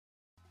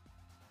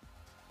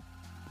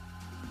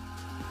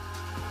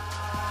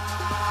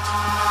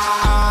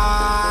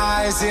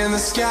in the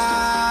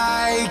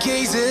sky,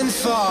 gazing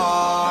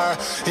far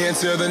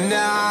into the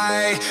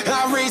night.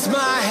 I raise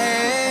my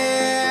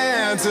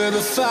hand to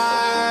the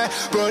fire,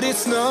 but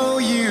it's no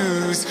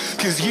use,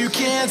 'cause you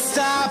can't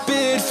stop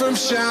it from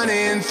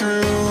shining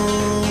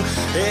through.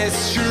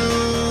 It's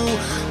true,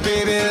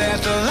 baby,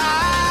 let the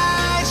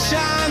light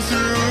shine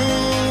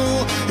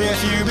through. If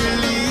you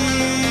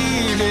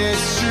believe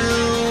it's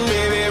true,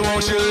 baby,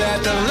 won't you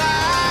let the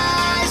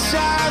light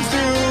shine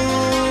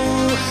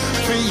through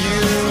for you.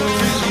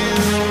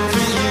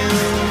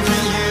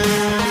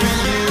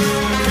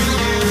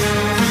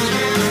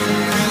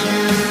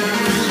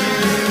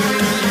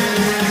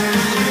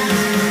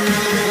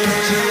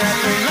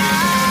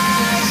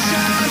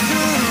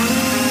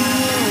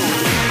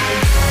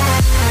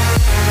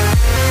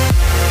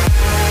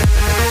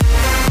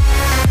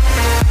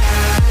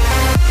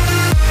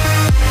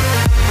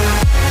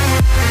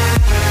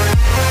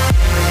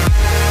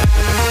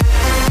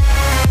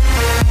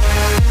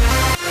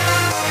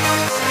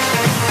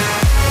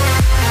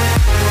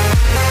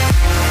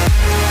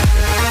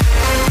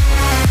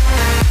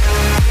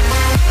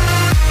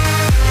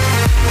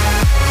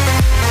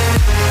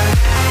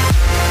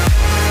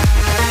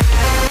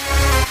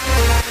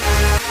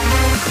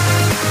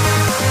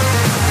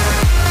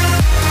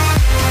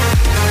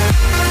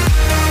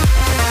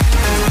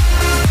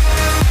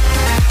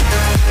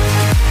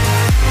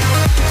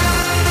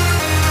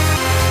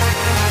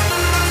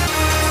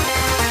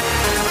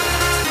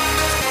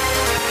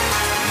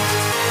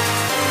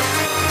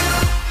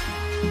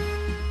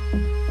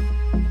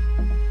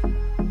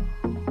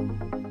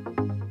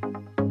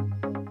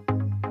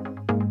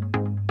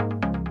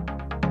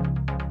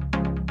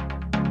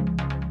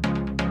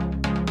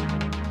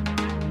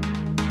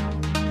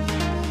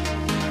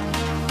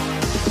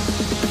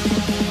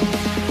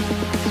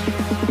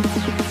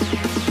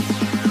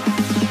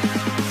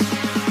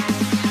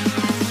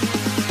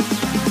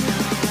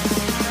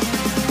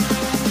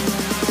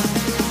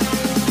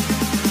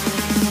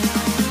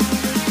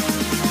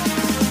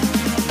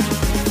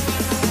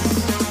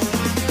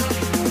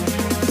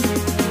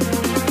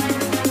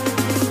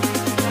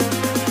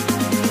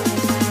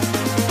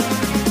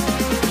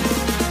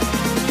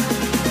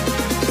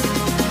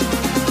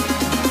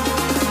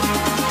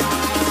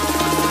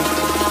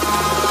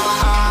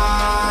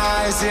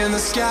 In the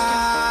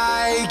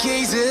sky,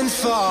 gazing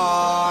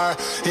far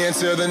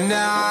into the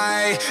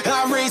night.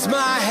 I raise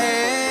my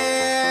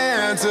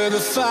hand to the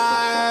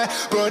fire,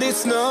 but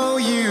it's no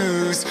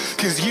use,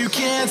 'cause you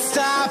can't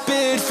stop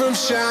it from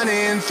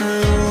shining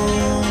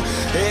through.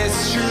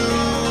 It's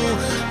true,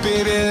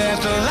 baby,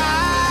 let the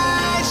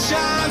light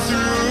shine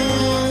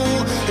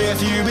through. If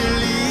you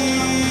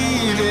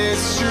believe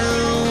it's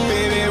true,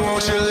 baby,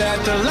 won't you let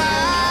the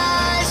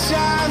light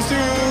shine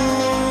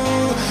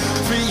through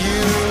for you.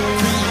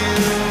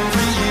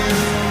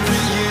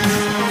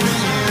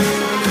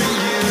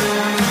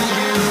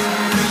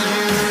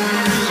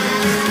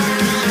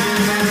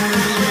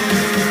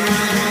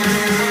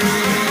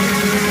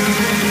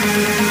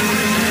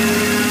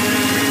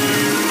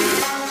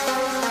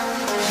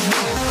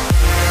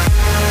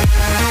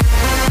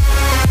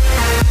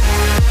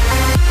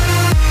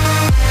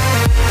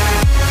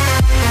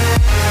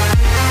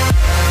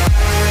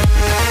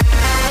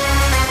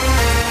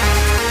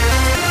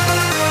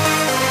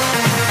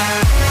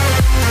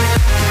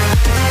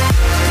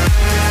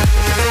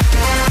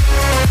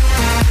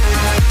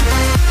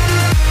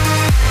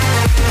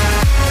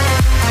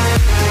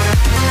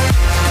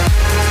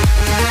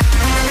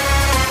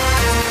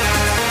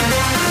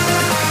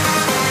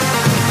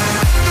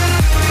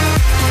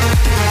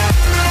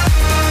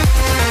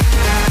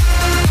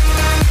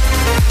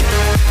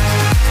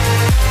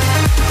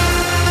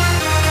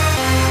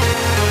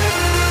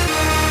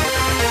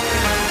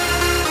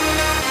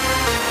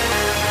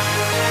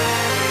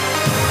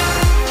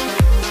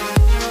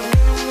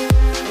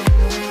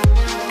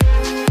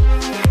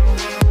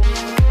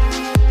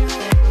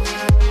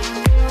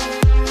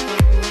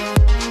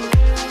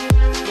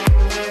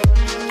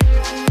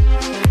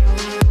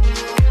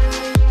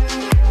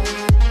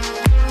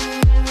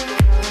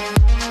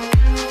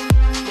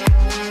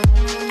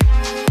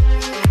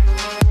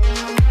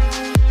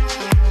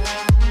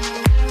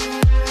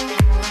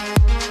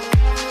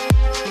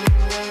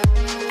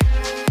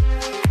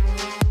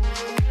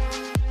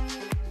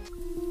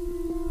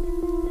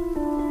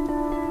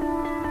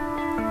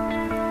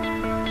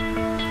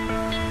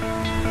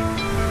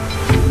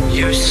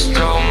 You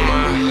stole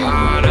my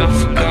heart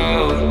of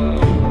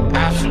gold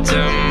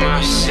after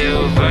my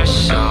silver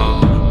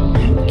soul.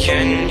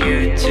 Can you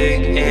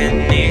dig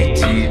any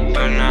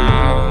deeper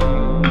now?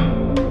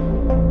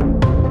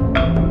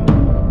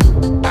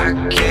 I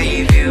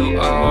gave you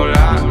all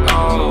I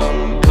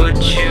own, put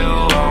you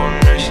on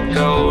this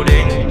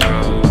golden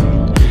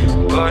throne,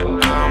 but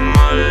I'm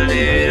a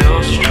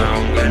little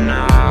stronger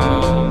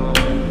now.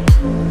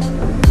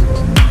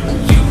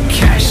 You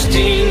cashed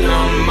in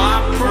on my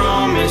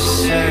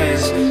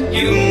promises,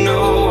 you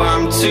know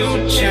I'm too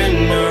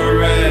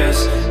generous.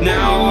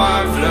 Now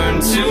I've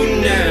learned to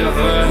never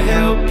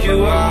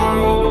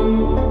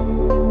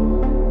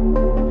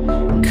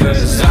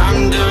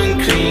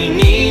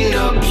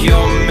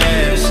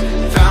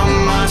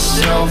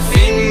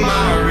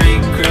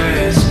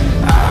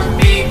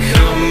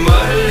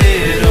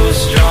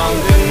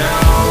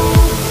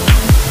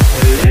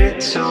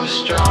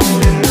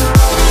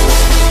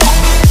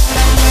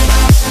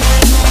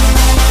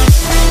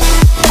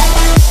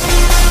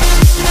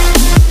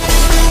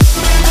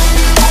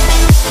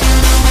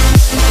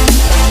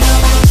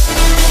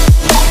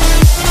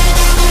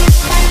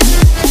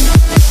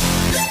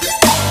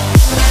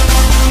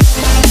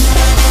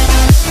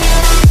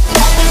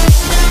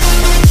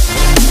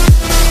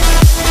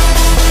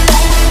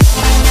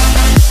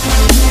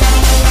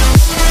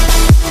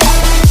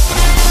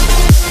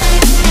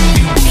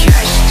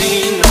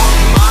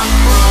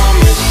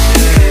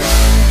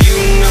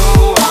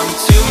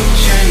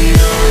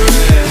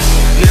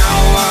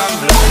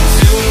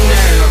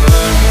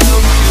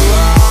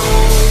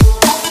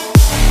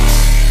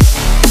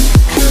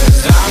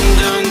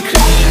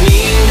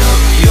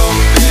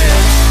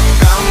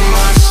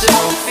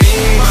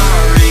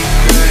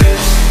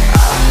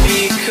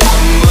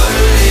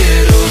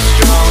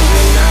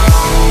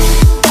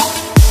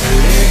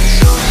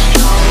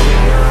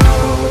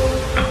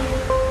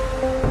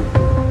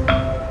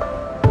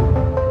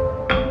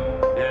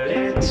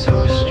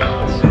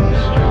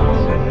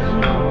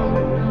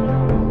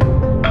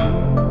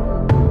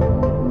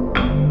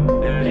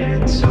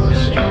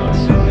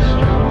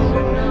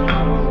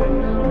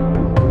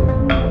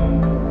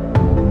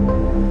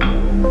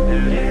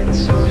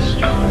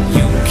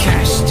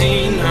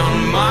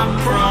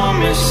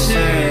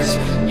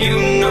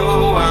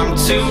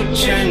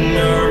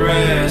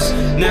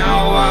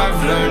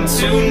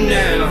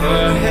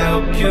never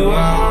help you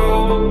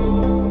out.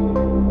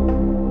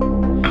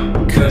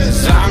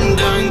 'Cause I'm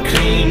done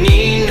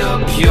cleaning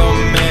up your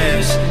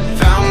mess.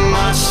 Found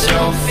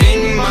myself